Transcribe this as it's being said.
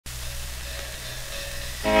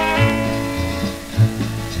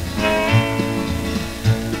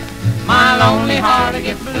me heart to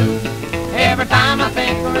get blue every time I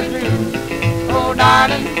think we're through. Oh,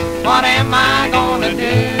 darling, what am I gonna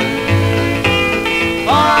do?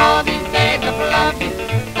 For all these days of love,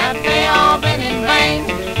 have they all been in vain?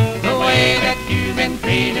 The way that you've been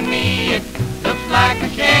treating me, it looks like a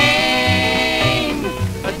shame.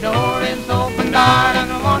 The door is open,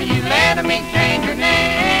 darling, won't you let me change your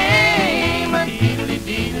name? Deedle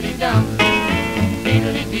Deedle Dum,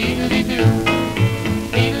 Deedle Deedle Do,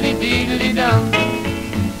 Deedle Deedle Dum,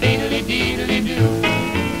 Deedle Deedle Do.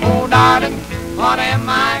 Oh, darling, what am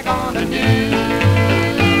I gonna do?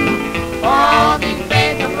 For all these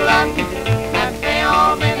days of love, have they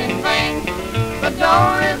all been in vain? The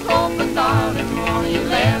door is open, darling, won't you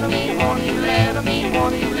let me, won't you let me,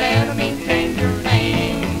 won't you let me change your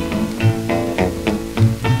name?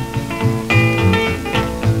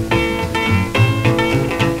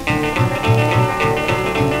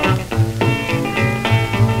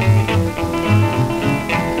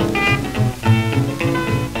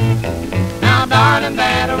 Now, darling,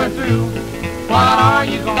 that we're through, what are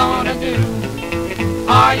you gonna do?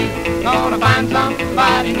 Are you gonna find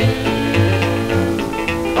somebody new?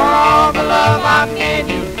 For all the love I've gave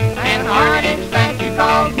you and heartaches that you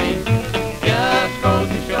caused me, just goes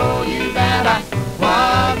to show you that I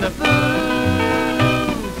was a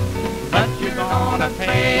fool. But you're gonna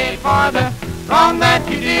pay for the wrong that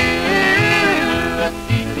you do.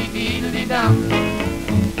 Deedle Deedle Dum,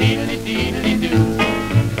 Deedle Deedle Do,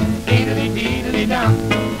 Deedle Deedle Dum,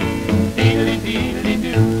 Deedle Deedle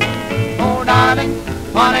Do. Oh, darling,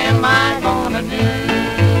 what am I gonna do?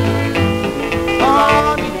 For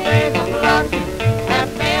all these days of love,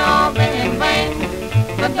 have they all been in vain?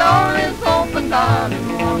 The door is open, darling,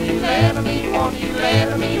 won't you let me, won't you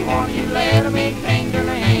let me, won't you let me change your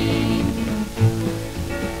name?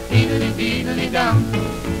 Deedle Deedle Dum,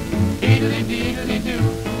 Deedle Deedle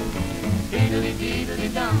Do.